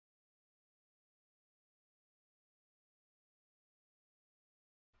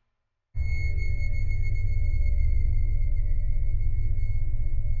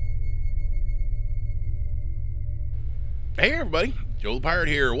Hey everybody, Joe the Pirate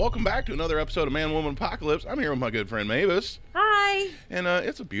here. Welcome back to another episode of Man Woman Apocalypse. I'm here with my good friend Mavis. Hi. And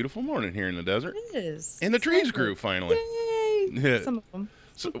it's a beautiful morning here in the desert. It is. And the trees grew finally. Yay! Some of them.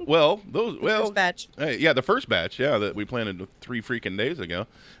 So, First batch. Yeah, the first batch, yeah, that we planted 3 freaking days ago.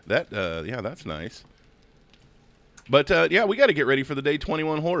 That, yeah, that's nice. But yeah, we got to get ready for the day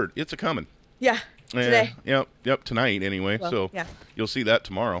 21 horde. It's a coming. Yeah. Today. Yep. Tonight anyway. Well, so yeah. You'll see that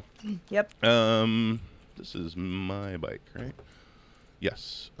tomorrow. Yep. This is my bike, right?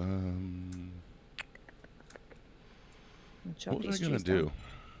 Yes. What was I gonna do?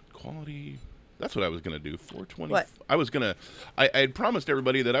 Quality. That's what I was gonna do. 420. What? I was gonna. I had promised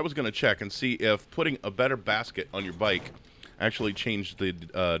everybody that I was gonna check and see if putting a better basket on your bike actually changed the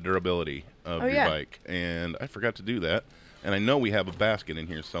durability of your bike, and I forgot to do that. And I know we have a basket in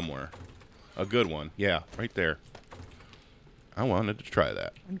here somewhere, a good one. Yeah, right there. I wanted to try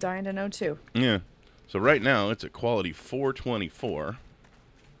that. I'm dying to know too. Yeah. So right now it's at quality 424.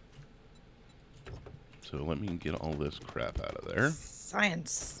 So let me get all this crap out of there.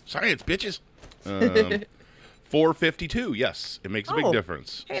 Science, bitches. 452. Yes, it makes a big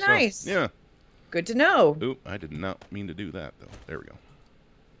difference. Hey, nice. Yeah. Good to know. Oop, I did not mean to do that though. There we go.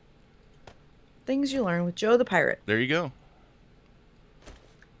 Things you learn with Joe the Pirate. There you go.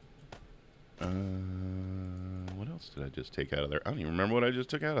 What else did I just take out of there? I don't even remember what I just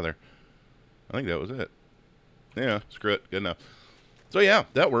took out of there. I think that was it. Yeah, screw it. Good enough. So yeah,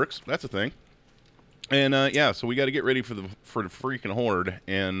 that works. That's a thing. And yeah, so we got to get ready for the freaking horde.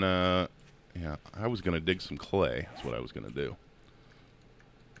 And yeah, I was gonna dig some clay. That's what I was gonna do.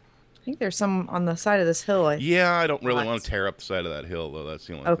 I think there's some on the side of this hill. Yeah, I don't really want to tear up the side of that hill though. That's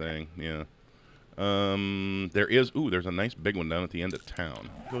the only thing. Yeah. There is. Ooh, there's a nice big one down at the end of town.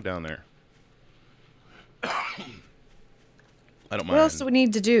 Go down there. I don't mind. What else do we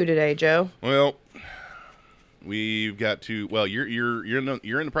need to do today, Joe? Well, we've got to. Well, you're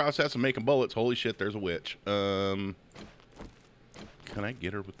in the process of making bullets. Holy shit! There's a witch. Can I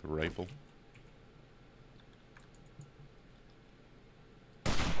get her with the rifle?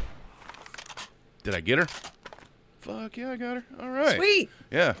 Did I get her? Fuck yeah, I got her. All right. Sweet.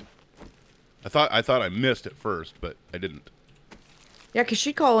 Yeah. I thought I missed at first, but I didn't. Yeah, because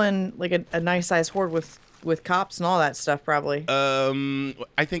she'd call in like a nice sized horde with cops and all that stuff, probably.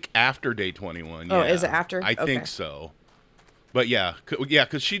 I think after day 21. Oh, yeah. is it after? I think so. But yeah,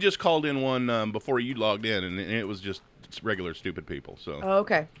 because she just called in one before you logged in, and it was just regular stupid people. So. Oh,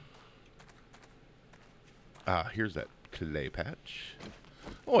 okay. Here's that clay patch.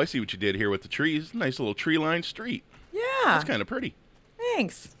 Oh, I see what you did here with the trees. Nice little tree-lined street. Yeah. That's kind of pretty.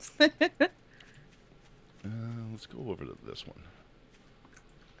 Thanks. Let's go over to this one.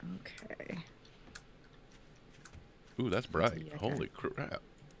 Okay. Ooh, that's bright. Yeah, Holy crap.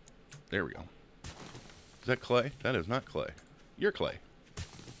 There we go. Is that clay? That is not clay. You're clay.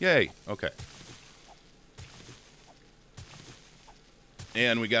 Yay. Okay.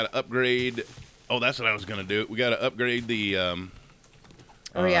 And we got to upgrade. Oh, that's what I was going to do. We got to upgrade the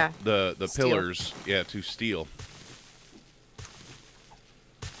the steel. pillars, yeah, to steel.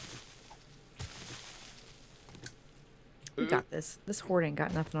 We got this. This horde ain't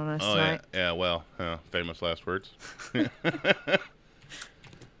got nothing on us Oh tonight. yeah, well, famous last words. I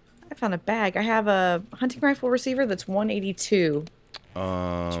found a bag. I have a hunting rifle receiver that's 182.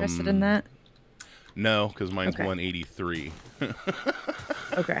 Interested in that? No, because mine's Okay. 183.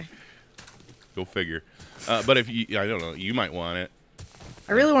 Okay. Go figure. But if you, I don't know, you might want it.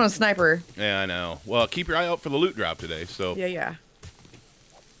 I really want a sniper. Yeah, I know. Well, keep your eye out for the loot drop today. So. Yeah.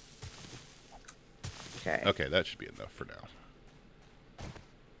 Okay. Okay, that should be enough for now.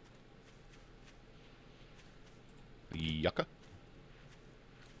 Yucca.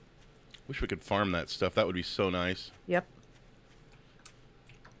 Wish we could farm that stuff. That would be so nice. Yep.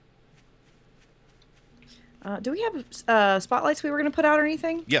 Do we have spotlights we were going to put out or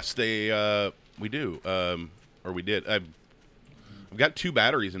anything? Yes, we do. Or we did. I've got 2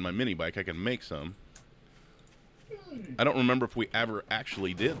 batteries in my mini bike. I can make some. I don't remember if we ever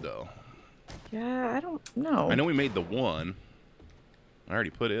actually did, though. Yeah, I don't know. I know we made the one. I already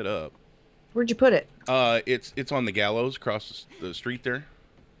put it up. Where'd you put it? It's on the gallows across the street there.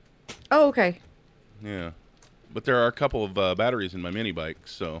 Oh, okay. Yeah. But there are a couple of batteries in my mini bike,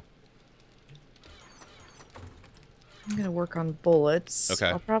 so. I'm gonna work on bullets. Okay.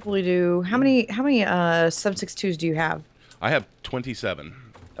 I'll probably do how many 7.62s do you have? I have 27.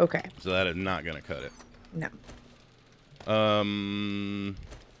 Okay. So that is not gonna cut it. No.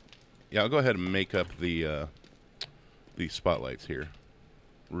 Yeah, I'll go ahead and make up the spotlights here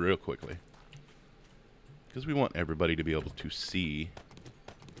real quickly. Because we want everybody to be able to see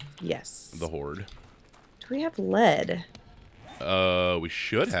Yes. the horde. Do we have lead? We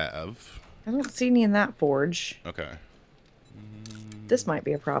should have. I don't see any in that forge. Okay. This might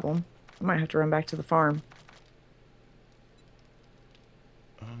be a problem. I might have to run back to the farm.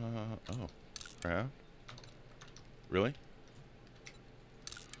 Oh. Yeah. Really?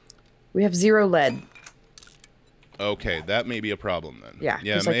 We have 0 lead. Okay, that may be a problem then. Yeah,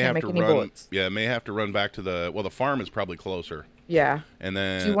 Yeah, I can't make any bullets. Yeah, may have to run back to the farm is probably closer. Yeah. And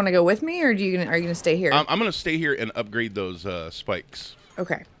then do you want to go with me, or are you gonna stay here? I'm gonna stay here and upgrade those spikes.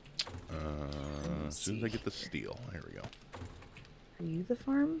 Okay. As soon as I get the steel, here we go. Are you the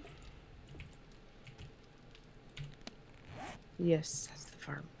farm? Yes, that's the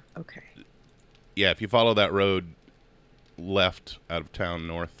farm. Okay. Yeah, if you follow that road left out of town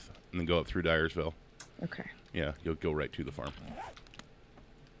north and then go up through Dyersville. Okay. Yeah, you'll go right to the farm.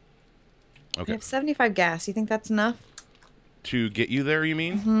 Okay. We have 75 gas. You think that's enough? To get you there, you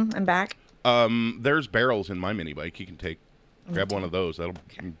mean? Mm-hmm. I'm back. There's barrels in my mini bike. You can grab one of those. That'll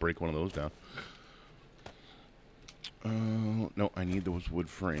break one of those down. No, I need those wood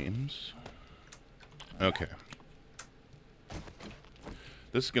frames. Okay.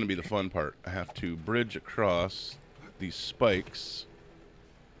 This is going to be the fun part. I have to bridge across these spikes.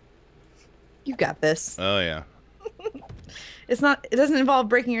 You got this. Oh, yeah. It doesn't involve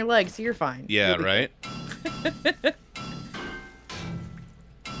breaking your legs, so you're fine. Yeah, right?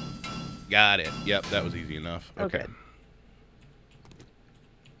 Got it. Yep, that was easy enough. Okay.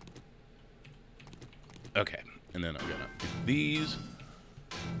 Okay. And then I'm going to do these.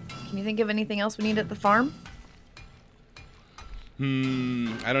 Can you think of anything else we need at the farm?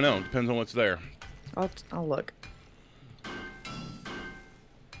 I don't know. Depends on what's there. I'll look.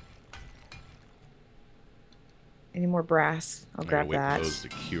 Any more brass? I'll grab wait that. for those to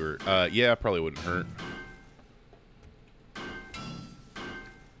cure. Yeah, probably wouldn't hurt.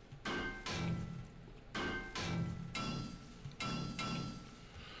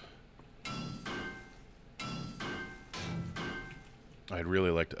 I'd really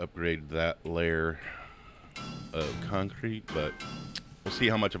like to upgrade that layer of concrete, but we'll see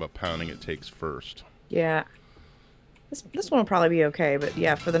how much of a pounding it takes first. Yeah. This one will probably be okay, but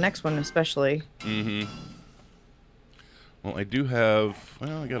yeah, for the next one especially. Mm-hmm. Well, I do have...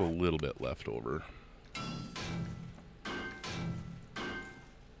 Well, I got a little bit left over.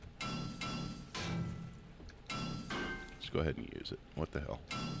 Let's go ahead and use it. What the hell?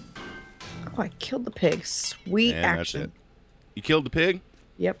 Oh, I killed the pig. Sweet And action. that's it. You killed the pig?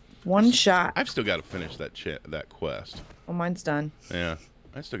 Yep. One shot. I've still got to finish that quest. Oh, mine's done. Yeah,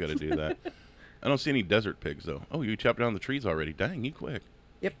 I still got to do that. I don't see any desert pigs, though. Oh, you chopped down the trees already. Dang, you quick.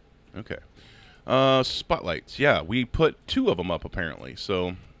 Yep. Okay. Spotlights. Yeah, we put 2 of them up, apparently.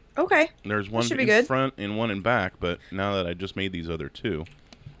 So okay. there's one in front and one in back, but now that I just made these other 2.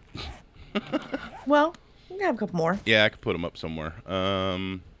 Well, we can have a couple more. Yeah, I could put them up somewhere.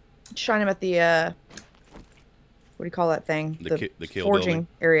 Shine them at the, what do you call that thing? The kill forging building.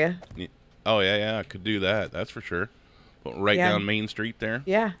 area. Oh, yeah, I could do that. That's for sure. Right down Main Street there?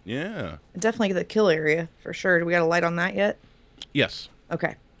 Yeah. Yeah. Definitely the kill area, for sure. Do we got a light on that yet? Yes.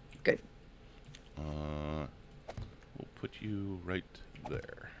 Okay. Good. We'll put you right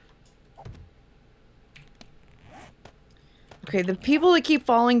there. Okay, the people that keep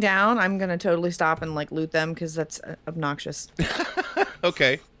falling down, I'm going to totally stop and, like, loot them, because that's obnoxious.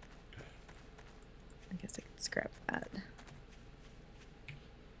 Okay. I guess I can scrap that.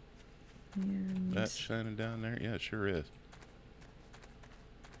 And... That's shining down there? Yeah, it sure is.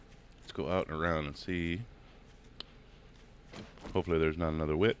 Let's go out and around and see. Hopefully there's not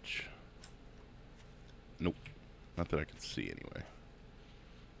another witch. Nope. Not that I can see anyway.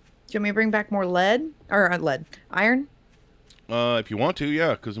 Do you want me to bring back more lead? Or lead. Iron? If you want to,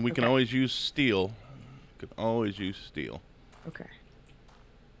 yeah, because we can always use steel. We can always use steel. Okay.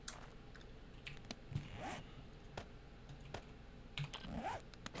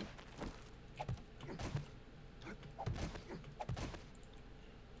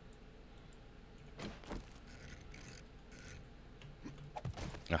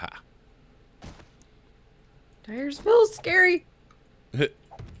 Aha. Dyersville's scary.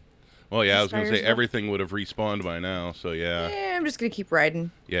 Well, yeah, I was going to say everything would have respawned by now, so yeah. Yeah, I'm just going to keep riding.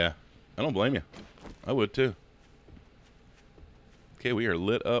 Yeah. I don't blame you. I would too. Okay, we are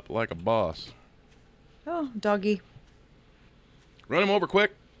lit up like a boss. Oh, doggy. Run him over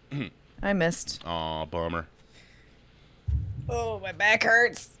quick. I missed. Aw, bummer. Oh, my back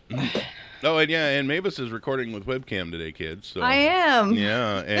hurts. Oh, and yeah, and Mavis is recording with webcam today, kids. So I am.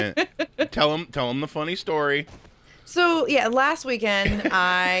 Yeah, and tell them the funny story. So yeah, last weekend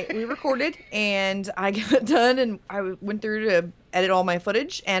we recorded and I got done and I went through to edit all my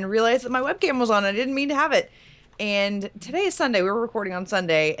footage and realized that my webcam was on. I didn't mean to have it, And today is Sunday. We were recording on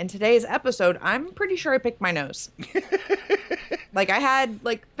Sunday, and today's episode, I'm pretty sure I picked my nose. Like I had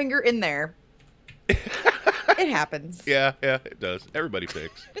like finger in there. It happens. Yeah, it does. Everybody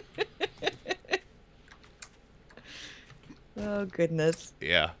picks. Oh goodness.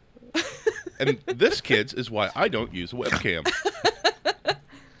 Yeah. And this, kids, is why I don't use a webcam.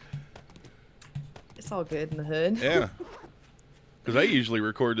 It's all good in the hood. Yeah. Because I usually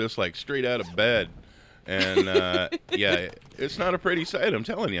record this like straight out of bed. And yeah, it's not a pretty sight, I'm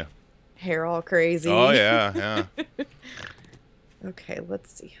telling you. Hair all crazy. Oh, yeah. Okay,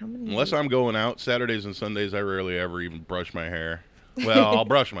 let's see. How many? Unless I'm going out, Saturdays and Sundays, I rarely ever even brush my hair. Well, I'll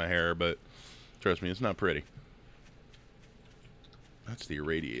brush my hair, but trust me, it's not pretty. That's the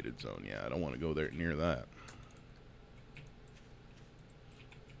irradiated zone. Yeah, I don't want to go there near that.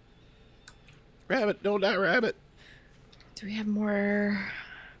 Rabbit, don't die, rabbit. Do we have more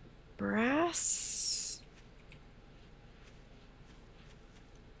brass?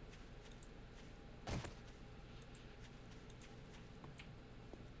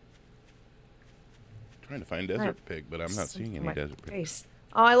 Trying to find desert pig, but I'm not seeing any desert pig.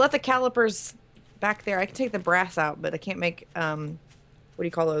 Oh, I left the calipers back there. I can take the brass out, but I can't make what do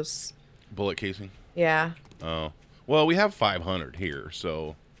you call those? Bullet casing? Yeah. Oh. Well, we have 500 here,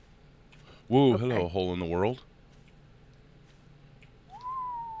 so... Whoa, Okay. Hello, hole in the world.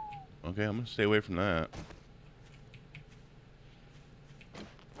 Okay, I'm going to stay away from that.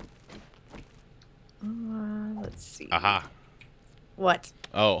 Let's see. Aha. What?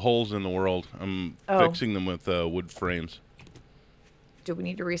 Oh, holes in the world. I'm fixing them with wood frames. Do we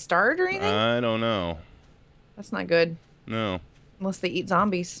need to restart or anything? I don't know. That's not good. No. Unless they eat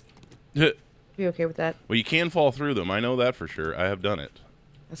zombies. Well, Be okay with that. you can fall through them. I know that for sure. I have done it.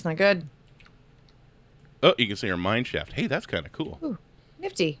 That's not good. Oh, you can see our mine shaft. Hey, that's kind of cool. Ooh,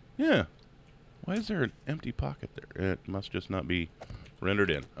 nifty. Yeah. Why is there an empty pocket there? It must just not be rendered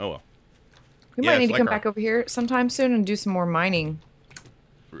in. Oh, well. We might need to come back over here sometime soon and do some more mining.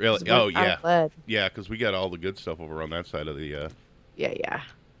 Really? Oh, yeah. Lead. Yeah, because we got all the good stuff over on that side of the... Yeah,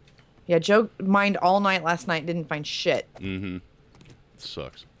 Joe mined all night last night, didn't find shit. Mm-hmm.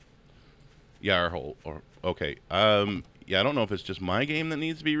 Sucks. Yeah, our whole... okay. Yeah, I don't know if it's just my game that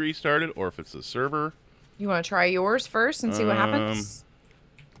needs to be restarted or if it's the server. You want to try yours first and see what happens?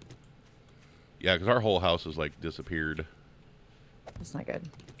 Yeah, because our whole house is, like, disappeared. That's not good.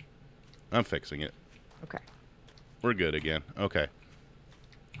 I'm fixing it. Okay. We're good again. Okay.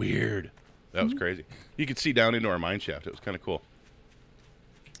 Weird. That was crazy. You could see down into our mine shaft. It was kind of cool.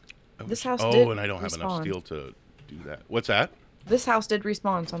 This house did and I don't have enough respawn. steel to do that. What's that? This house did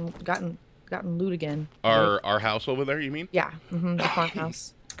respawn, so I'm gotten loot again. Our house over there, you mean? Yeah. Mm-hmm, the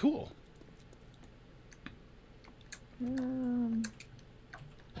farmhouse. Cool.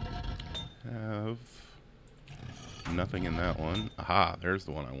 Have nothing in that one. Aha, there's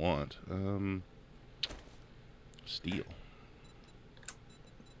the one I want. Steel.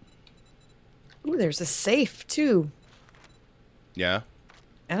 Ooh, there's a safe too. Yeah?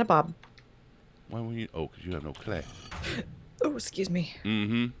 And a bob. Why would you? Oh, because you have no clay. Oh, excuse me.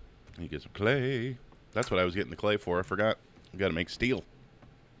 Mm-hmm. You get some clay. That's what I was getting the clay for. I forgot. We got to make steel.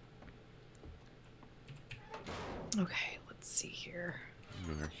 Okay, let's see here.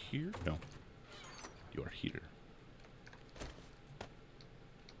 You are here? No. You are here.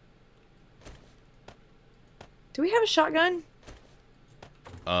 Do we have a shotgun?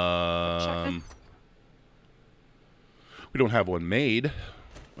 We don't have one made.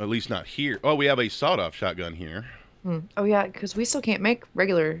 At least not here. Oh, we have a sawed-off shotgun here. Oh, yeah, because we still can't make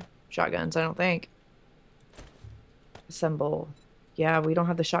regular shotguns, I don't think. Assemble. Yeah, we don't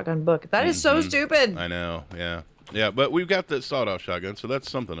have the shotgun book. That is so stupid. I know, yeah. Yeah, but we've got the sawed-off shotgun, so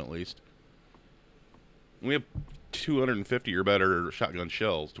that's something at least. We have 250 or better shotgun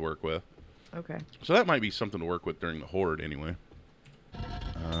shells to work with. Okay. So that might be something to work with during the horde anyway.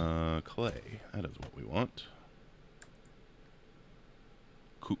 Clay. That is what we want.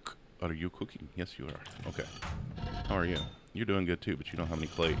 Cook. Are you cooking? Yes, you are. Okay. How are you? You're doing good too, but you don't have any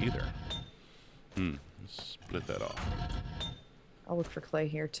clay either. Let's split that off. I'll look for clay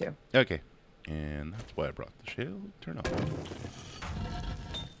here too. Okay. And that's why I brought the shell. Turn off.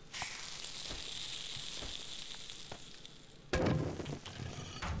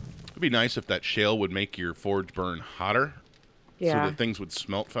 It'd be nice if that shale would make your forge burn hotter. Yeah. So that things would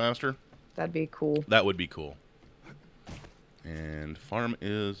smelt faster. That'd be cool. That would be cool. And farm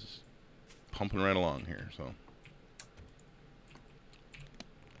is pumping right along here, so.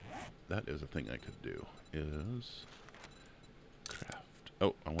 That is a thing I could do, is craft.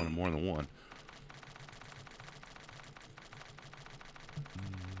 Oh, I wanted more than one.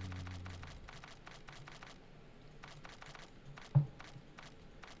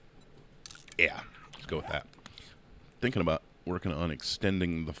 Yeah, let's go with that. Thinking about working on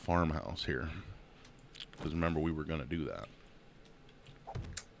extending the farmhouse here. Because remember, we were going to do that.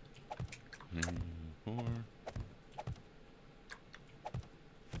 4.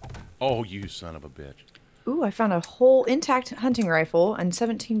 Oh, you son of a bitch. Ooh, I found a whole intact hunting rifle and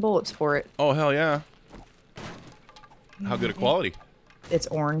 17 bullets for it. Oh, hell yeah. How good a quality? It's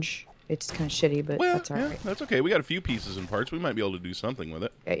orange. It's kind of shitty, but Well, that's all yeah, right. that's okay. We got a few pieces and parts. We might be able to do something with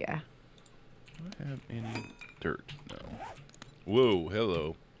it. Yeah, yeah. Do I have any dirt? No. Whoa,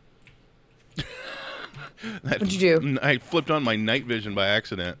 hello. What'd you do? I flipped on my night vision by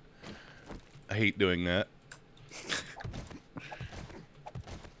accident. I hate doing that.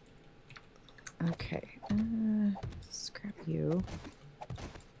 Okay. Scrap you.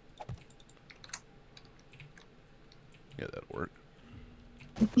 Yeah, that'll work.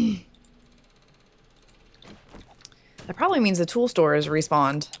 That probably means the tool store is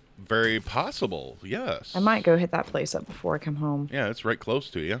respawned. Very possible, yes. I might go hit that place up before I come home. Yeah, it's right close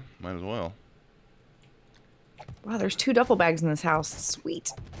to you. Might as well. Wow, there's 2 duffel bags in this house.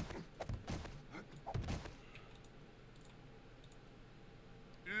 Sweet.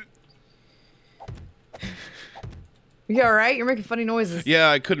 You alright? You're making funny noises. Yeah,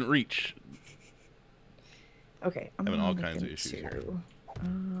 I couldn't reach. Okay. I'm Having all gonna kinds of look issues into, here.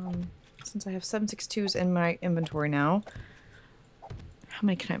 Since I have 7.62s in my inventory now, how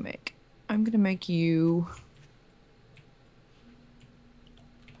many can I make? I'm gonna make you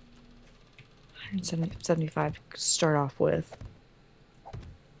 175 to start off with.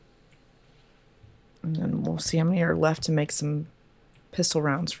 And then we'll see how many are left to make some pistol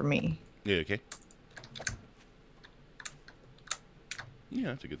rounds for me. Yeah, okay. Yeah,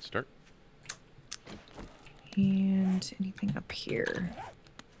 that's a good start. And anything up here?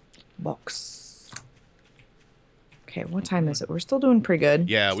 Box. Okay, what time is it? We're still doing pretty good.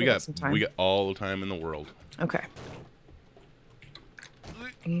 Yeah, Still we got some time. all the time in the world. Okay.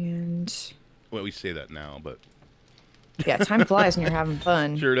 And Well, we say that now, but yeah, time flies when you're having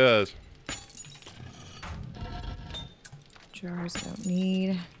fun. sure does. Jars I don't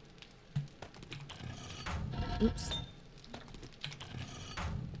need. Oops.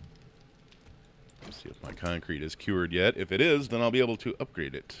 See if my concrete is cured yet. If it is, then I'll be able to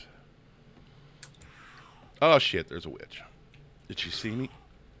upgrade it. Oh shit, there's a witch. Did she see me?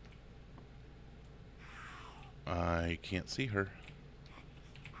 I can't see her.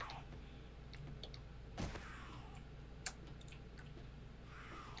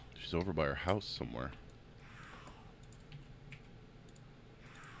 She's over by her house somewhere.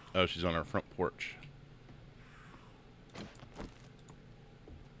 Oh, she's on our front porch.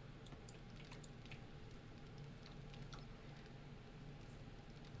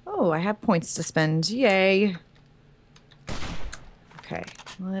 Oh, I have points to spend. Yay. Okay,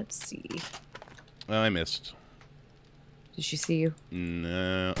 let's see. I missed. Did she see you?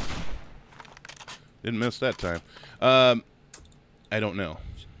 No. Didn't miss that time. I don't know.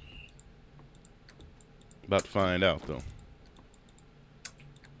 About to find out, though.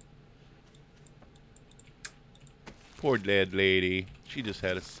 Poor dead lady. She just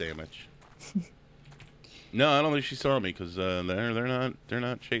had a sandwich. No, I don't think she saw me because they're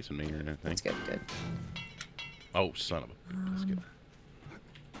not chasing me or anything. That's good, good. Oh, son of a biscuit.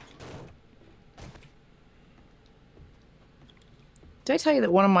 Did I tell you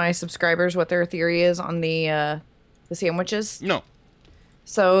that one of my subscribers, what their theory is on the sandwiches? No.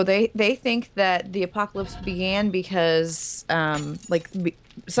 So they think that the apocalypse began because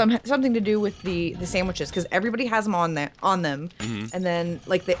something to do with the sandwiches, because everybody has them on them, and then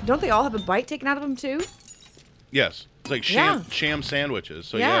like don't they all have a bite taken out of them too? Yes. It's like sham sandwiches.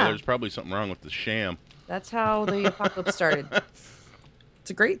 So yeah, there's probably something wrong with the sham. That's how the apocalypse started. It's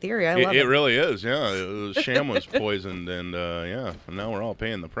a great theory. I love it. It really is, yeah. The sham was poisoned, and yeah, and now we're all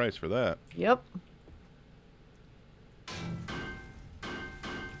paying the price for that. Yep.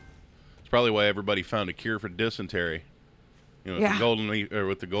 It's probably why everybody found a cure for dysentery. You know,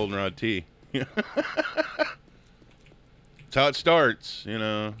 with the goldenrod tea. That's how it starts, you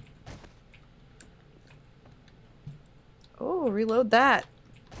know. Oh, reload that.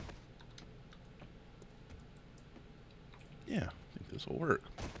 Yeah, I think this will work.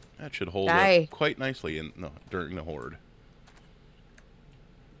 That should hold up quite nicely during the horde.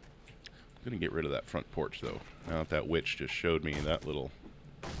 I'm going to get rid of that front porch, though. Now that witch just showed me that little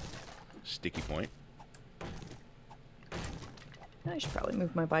sticky point. I should probably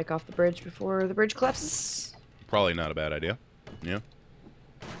move my bike off the bridge before the bridge collapses. Probably not a bad idea. Yeah.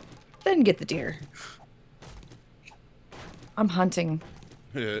 Then get the deer. I'm hunting.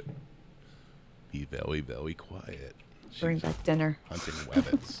 Be very, very quiet. Bring back dinner. Hunting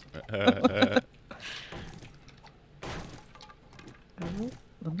rabbits. Oh,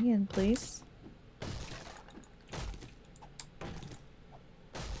 let me in, please.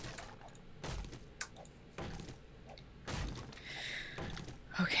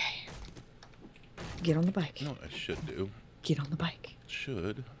 Okay. Get on the bike. No, I should do. Get on the bike.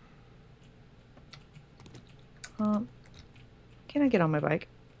 Should. Can I get on my bike?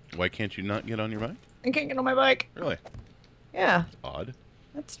 Why can't you not get on your bike? I can't get on my bike. Really? Yeah. That's odd.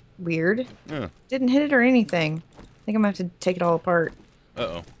 That's weird. Yeah. Didn't hit it or anything. I think I'm gonna have to take it all apart.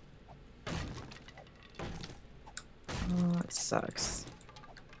 Uh-oh. Oh, it sucks.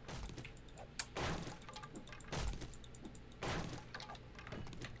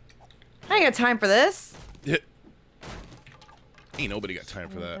 I ain't got time for this. Ain't nobody got time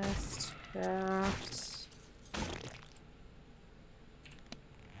for that. Best craft.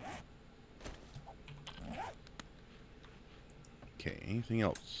 Okay, anything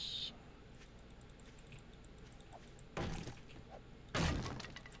else?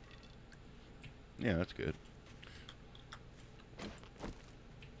 Yeah, that's good.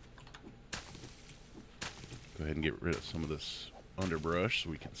 Go ahead and get rid of some of this underbrush so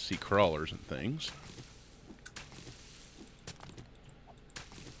we can see crawlers and things.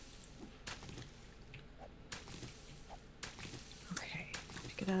 Okay,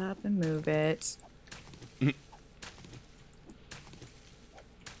 pick it up and move it.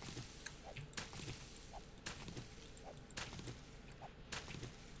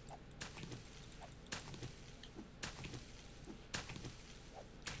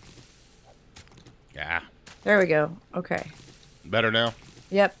 Yeah. There we go. Okay. Better now?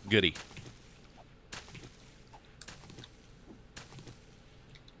 Yep. Goody.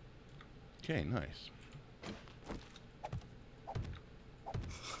 Okay, nice.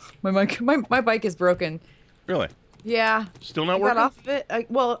 My bike is broken. Really? Yeah. Still not I working? got off of it.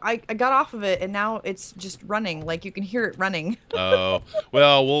 I got off of it, and now it's just running. Like, you can hear it running. Oh,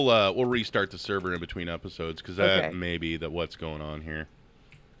 well, we'll restart the server in between episodes because that Okay. may be what's going on here.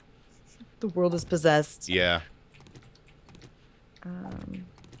 The world is possessed. Yeah.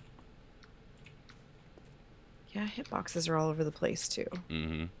 Yeah, hitboxes are all over the place, too.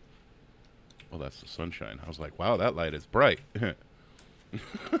 Mm-hmm. Well, that's the sunshine. I was like, wow, that light is bright.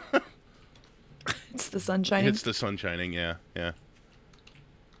 It's the sun shining. It's the sun shining, yeah, yeah.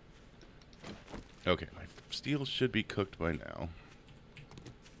 Okay, my steel should be cooked by now.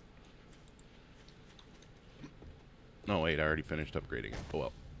 No, wait, I already finished upgrading it. Oh,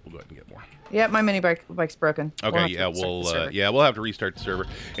 well, we'll go ahead and get more. Yeah, my mini bike's broken. Okay, yeah, we'll have to restart the server.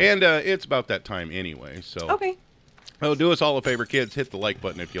 And it's about that time anyway, so. Okay. Oh, do us all a favor, kids. Hit the like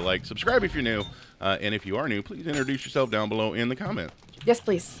button if you like. Subscribe if you're new. And if you are new, please introduce yourself down below in the comments. Yes,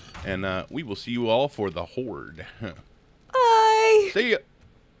 please. And we will see you all for the Horde. Bye. See ya.